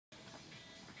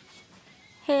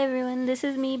Hey everyone, this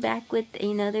is me back with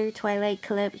another Twilight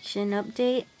Collection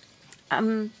update.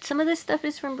 Some of this stuff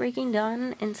is from Breaking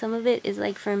Dawn, and some of it is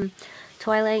like from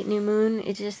Twilight New Moon.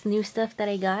 It's just new stuff that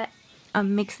I got.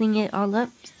 I'm mixing it all up,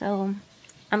 so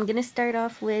I'm gonna start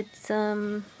off with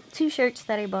two shirts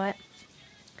that I bought.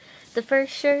 The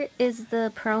first shirt is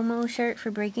the promo shirt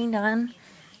for Breaking Dawn.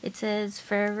 It says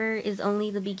 "Forever is only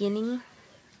the beginning,"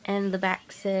 and the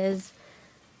back says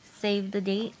 "Save the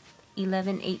date,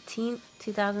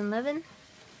 11/18/2011."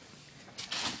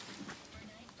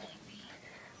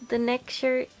 The next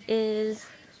shirt is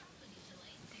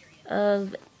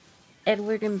of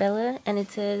Edward and Bella, and it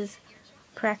says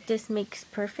 "Practice makes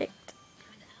perfect."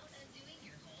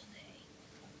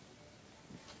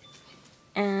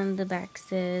 And the back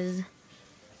says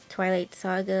Twilight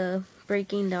Saga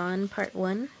Breaking Dawn Part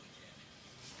 1.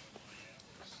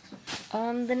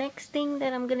 The next thing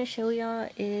that I'm gonna show y'all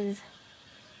is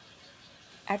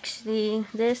actually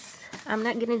this. I'm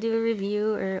not gonna do a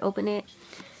review or open it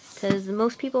because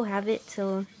most people have it,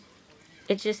 so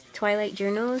it's just Twilight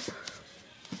journals.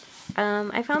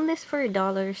 I found this for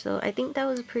 $1, so I think that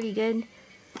was pretty good.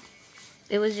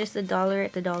 It was just $1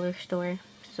 at the dollar store,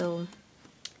 so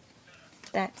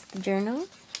that's the journal.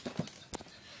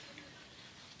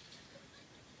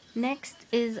 Next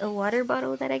is a water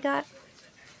bottle that I got.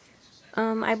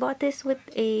 I bought this with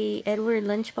a Edward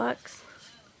lunchbox.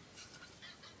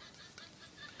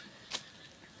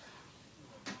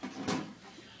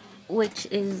 Which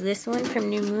is this one from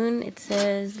New Moon. It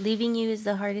says, "Leaving you is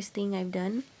the hardest thing I've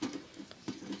done."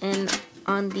 And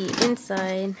on the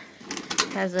inside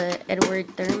has a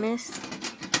Edward thermos.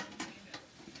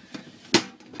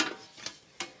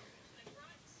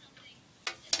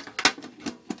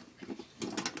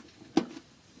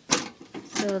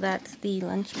 So that's the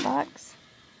lunchbox.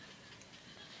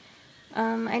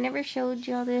 I never showed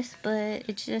y'all this, but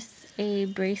it's just a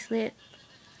bracelet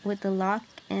with the lock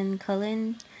and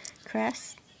Cullen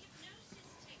crest.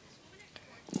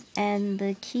 And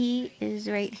the key is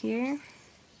right here.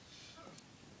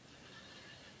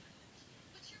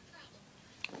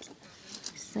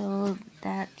 So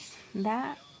that's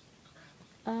that.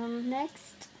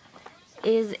 Next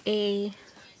is a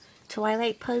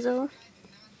Twilight puzzle.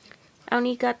 I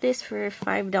only got this for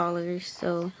 $5,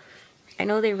 so I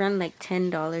know they run like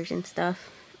 $10 and stuff.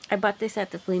 I bought this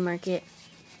at the flea market.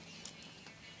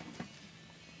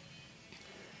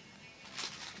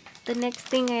 The next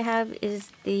thing I have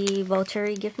is the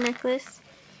Volturi gift necklace,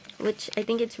 which I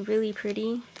think it's really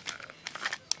pretty.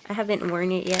 I haven't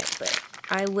worn it yet, but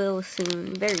I will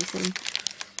soon, very soon.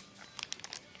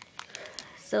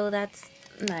 So that's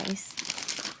nice.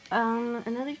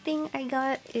 Another thing I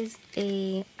got is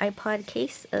a iPod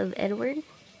case of Edward.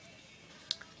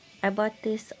 I bought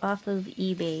this off of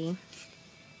eBay.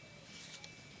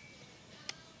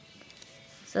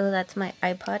 So that's my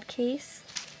iPod case.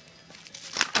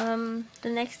 The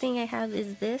next thing I have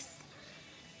is this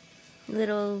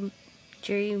little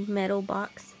jury metal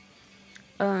box.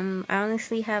 I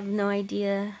honestly have no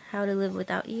idea how to live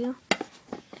without you.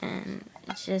 And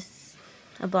it's just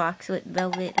a box with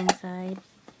velvet inside.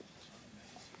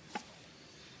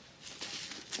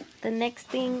 The next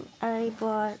thing I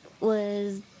bought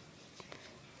was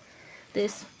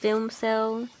this film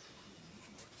cell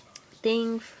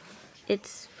thing.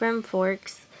 It's from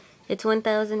Forks. It's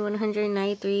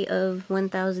 1,193 of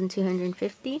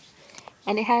 1,250.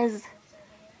 And it has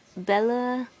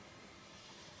Bella,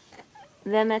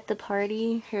 them at the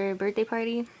party, her birthday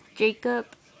party,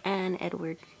 Jacob, and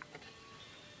Edward.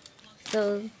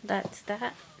 So that's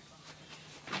that.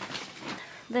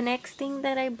 The next thing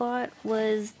that I bought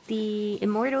was the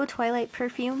Immortal Twilight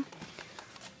perfume,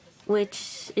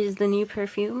 which is the new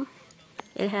perfume.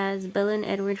 It has Bella and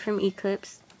Edward from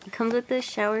Eclipse. It comes with the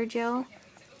shower gel,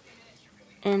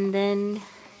 and then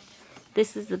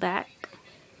this is the back.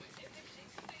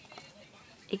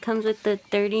 It comes with the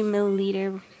 30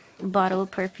 milliliter bottle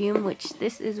of perfume, which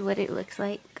this is what it looks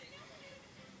like.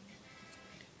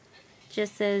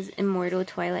 Just says Immortal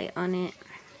Twilight on it.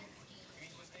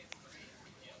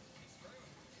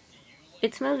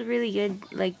 It smells really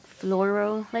good, like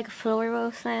floral, like a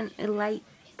floral scent, a light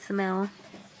smell.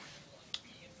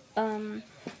 The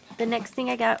next thing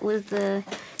I got was the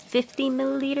 50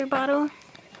 milliliter bottle.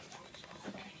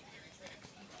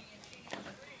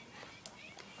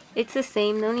 It's the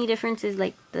same, the only difference is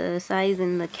like the size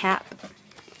and the cap.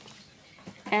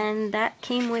 And that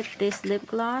came with this lip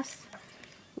gloss,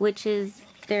 which is,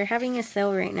 they're having a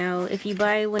sale right now. If you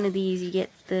buy one of these, you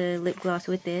get the lip gloss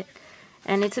with it.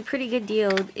 And it's a pretty good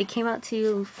deal. It came out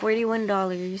to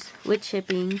 $41 with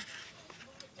shipping.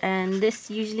 and this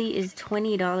usually is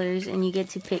 $20 and you get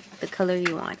to pick the color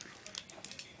you want.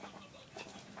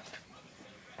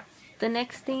 The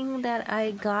next thing that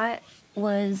I got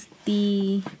was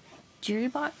the jewelry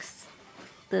box,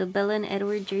 the Bella and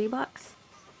Edward jewelry box.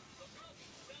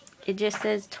 It just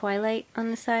says Twilight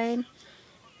on the side,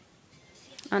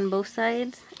 on both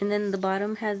sides, and then the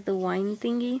bottom has the wine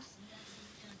thingy.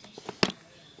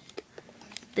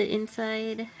 The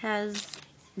inside has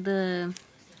the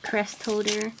crest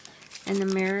holder and the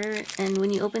mirror, and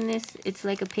when you open this, it's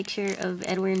like a picture of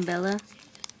Edward and Bella.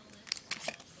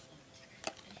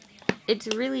 It's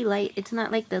really light. It's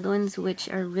not like the other ones, which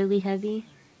are really heavy.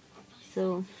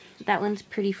 So that one's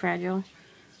pretty fragile.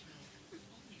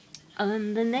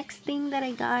 The next thing that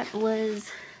I got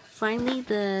was finally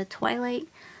the Twilight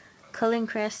Color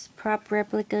Crest prop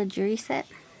replica jewelry set.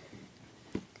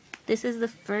 This is the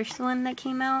first one that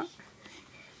came out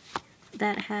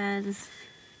that has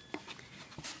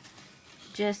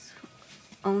just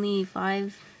only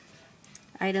 5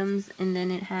 items, and then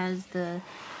it has the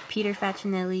Peter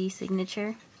Facinelli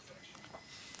signature.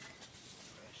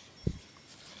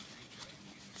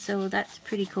 So that's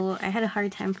pretty cool. I had a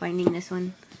hard time finding this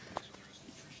one.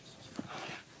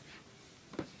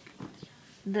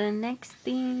 The next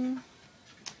thing,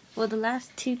 well, the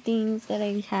last 2 things that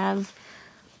I have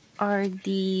are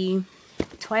the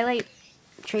Twilight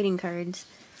trading cards,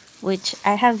 which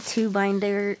I have 2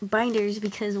 binders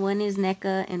because one is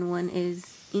NECA and one is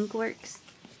Inkworks,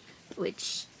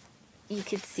 which you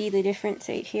could see the difference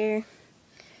right here.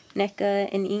 NECA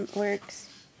and Inkworks.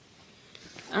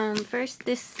 First,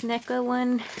 this NECA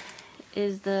one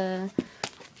is the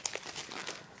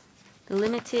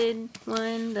limited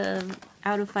one, the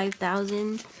out of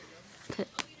 5,000.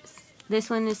 This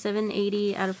one is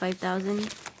 780 out of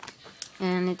 5,000,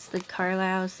 and it's the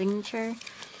Carlisle signature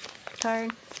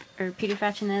card, or Peter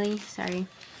Facinelli, sorry.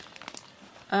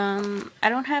 I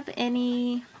don't have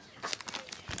any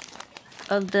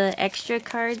of the extra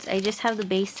cards. I just have the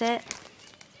base set.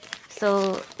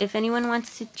 So if anyone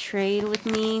wants to trade with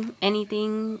me,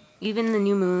 anything, even the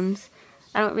new moons,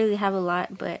 I don't really have a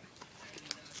lot, but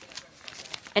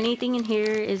anything in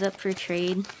here is up for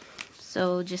trade,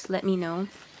 so just let me know.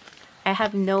 I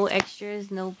have no extras,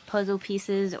 no puzzle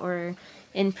pieces or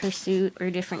In Pursuit or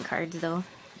different cards though.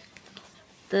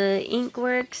 The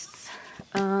Inkworks,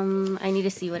 I need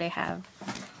to see what I have.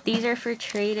 These are for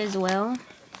trade as well.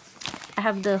 I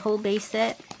have the whole base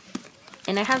set,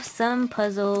 and I have some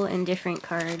puzzle and different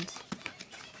cards.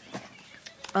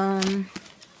 I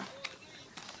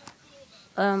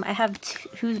have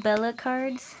Who's Bella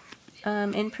cards,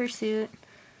 In Pursuit,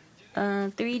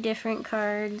 3 different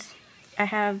cards. I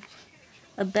have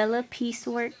a Bella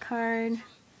Piecework card,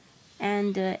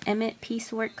 and a Emmett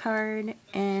Piecework card,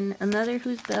 and another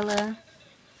Who's Bella,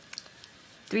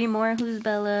 3 more Who's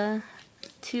Bella,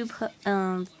 3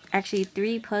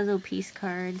 puzzle piece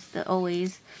cards, the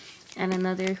Always, and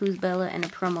another Who's Bella and a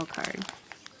promo card.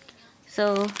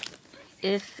 So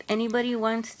if anybody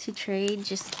wants to trade,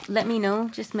 just let me know,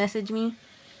 just message me.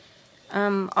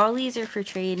 All these are for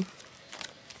trade,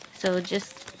 so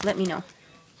just let me know,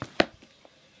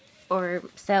 or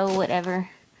sell, whatever.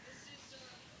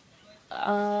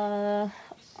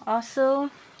 Also,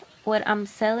 what I'm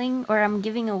selling, or I'm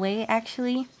giving away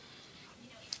actually,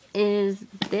 is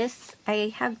this.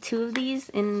 I have 2 of these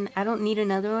and I don't need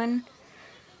another one.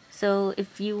 So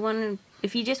if you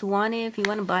just want it, if you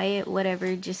want to buy it,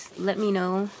 whatever, just let me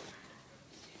know.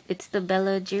 It's the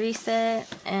Bella jewelry set,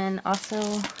 and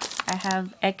also I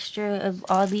have extra of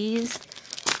all these.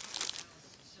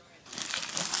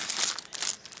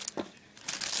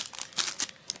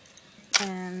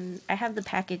 And I have the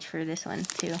package for this one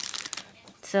too.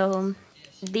 So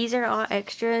these are all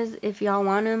extras. If y'all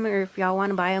want them, or if y'all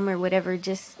want to buy them or whatever,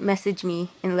 just message me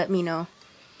and let me know.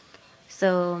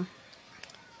 So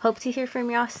hope to hear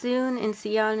from y'all soon, and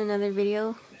see y'all in another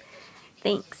video.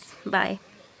 Thanks. Bye.